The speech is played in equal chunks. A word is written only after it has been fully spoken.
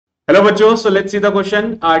Hello bachcho, so let's see the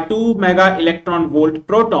question. A 2 mega electron volt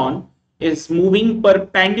proton is moving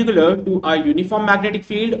perpendicular to a uniform magnetic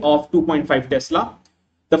field of 2.5 Tesla.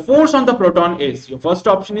 The force on the proton is, your first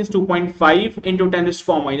option is 2.5 into 10 to the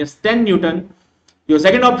power minus 10 Newton. Your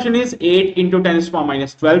second option is 8 into 10 to the power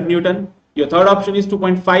minus 12 Newton. Your third option is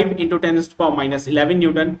 2.5 into 10 to the power minus 11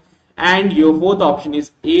 Newton. And your fourth option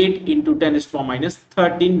is 8 into 10 to the power minus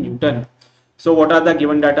 13 Newton. So what are the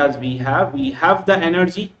given data we have? We have the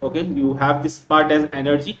energy. Okay, you have this part as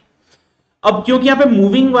energy. अब क्योंकि यहाँ पे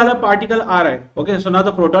moving वाला particle आ रहा है, okay, सो ना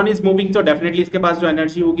the proton is moving, तो definitely इसके पास जो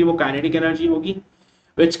एनर्जी होगी वो काइनेटिक एनर्जी होगी,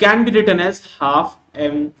 which can be written as half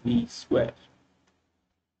mv²।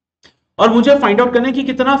 और मुझे फाइंड आउट करना है कि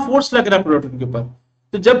कितना फोर्स लग रहा है प्रोटॉन के ऊपर।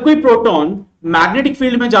 तो जब कोई प्रोटॉन मैग्नेटिक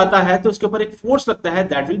फील्ड में जाता है तो उसके ऊपर एक फोर्स लगता है,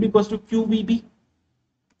 that will be equal to QVB।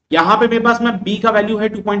 यहाँ पे मेरे पास में B का वैल्यू है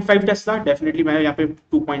 2.5 टेस्ला, डेफिनेटली मैं यहाँ पे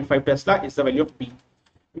 2.5 Tesla is the value of B।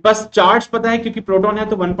 बस चार्ज पता है क्योंकि प्रोटॉन है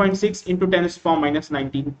तो 1.6 into 10 to the power minus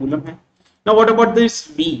 19 coulomb है। Now what about this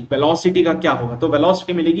V, velocity का क्या होगा? तो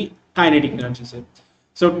वेलोसिटी मिलेगी काइनेटिक एनर्जी से।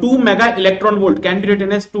 सो 2 mega electron volt can be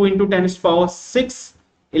written as 2 into 10 to the power 6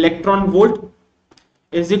 electron volt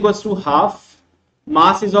is equals to half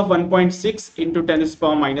mass is of 1.6 into 10 to the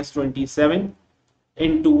power minus 27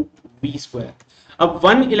 into V²। अब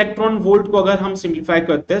 1 electron volt को अगर हम simplify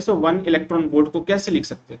करते हैं, सो 1 electron volt को कैसे लिख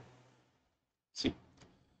सकते हैं?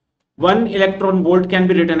 1 electron volt can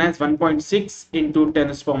be written as 1.6 into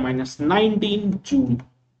 10 to the power minus 19 joule.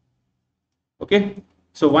 Okay,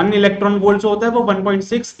 so 1 electron volt जो होता है वो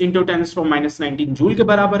 1.6 into 10 to the power minus 19 joule के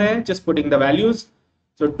बराबर है। Just putting the values,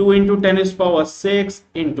 so 2 into 10 to the power 6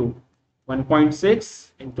 into 1.6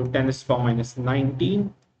 into 10 to the power minus 19,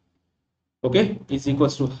 okay, is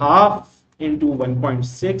equals to half into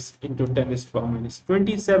 1.6 into 10 to the power minus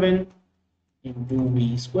 27 into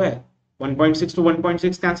V²। 1.6 to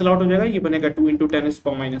 1.6 cancel out हो जाएगा, ये बनेगा 2 into 10 to the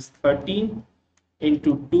power minus 13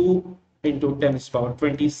 into 2 into 10 to the power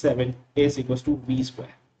 27 is equals to V²।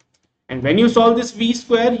 And when you solve this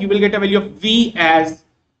V², you will get a value of V as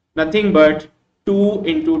nothing but 2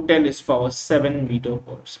 into 10 to the power 7 meter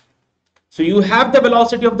per second. So you have the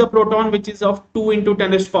velocity of the proton, which is of 2 into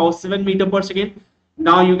 10 to the power 7 meter per second.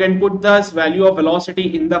 Now you can put this value of velocity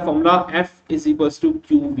in the formula F is equals to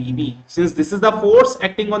QVB, since this is the force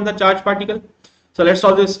acting on the charged particle. So let's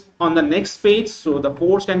solve this on the next page. So the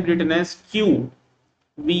force can be written as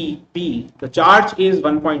QVB. The charge is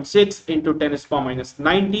 1.6 into 10 to the power minus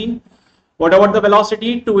 19. What about the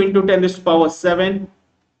velocity? 2 into 10 to the power 7,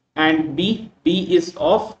 and B is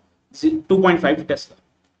of 2.5 Tesla.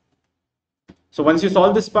 So once you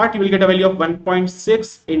solve this part, you will get a value of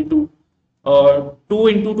 1.6 into 2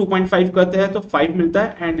 into 2.5 करते हैं तो 5 मिलता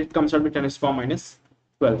है, and it comes out with 10 to the power minus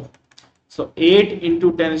 12. So 8 into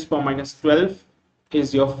 10 to the power minus 12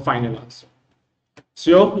 is your final answer.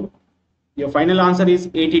 So your final answer is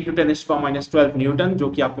 8 into 10 to the power minus 12 Newton, जो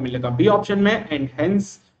कि आपको मिलेगा B option में, and hence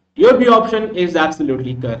your B option is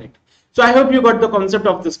absolutely correct. So I hope you got the concept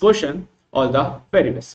of this question. All the very best.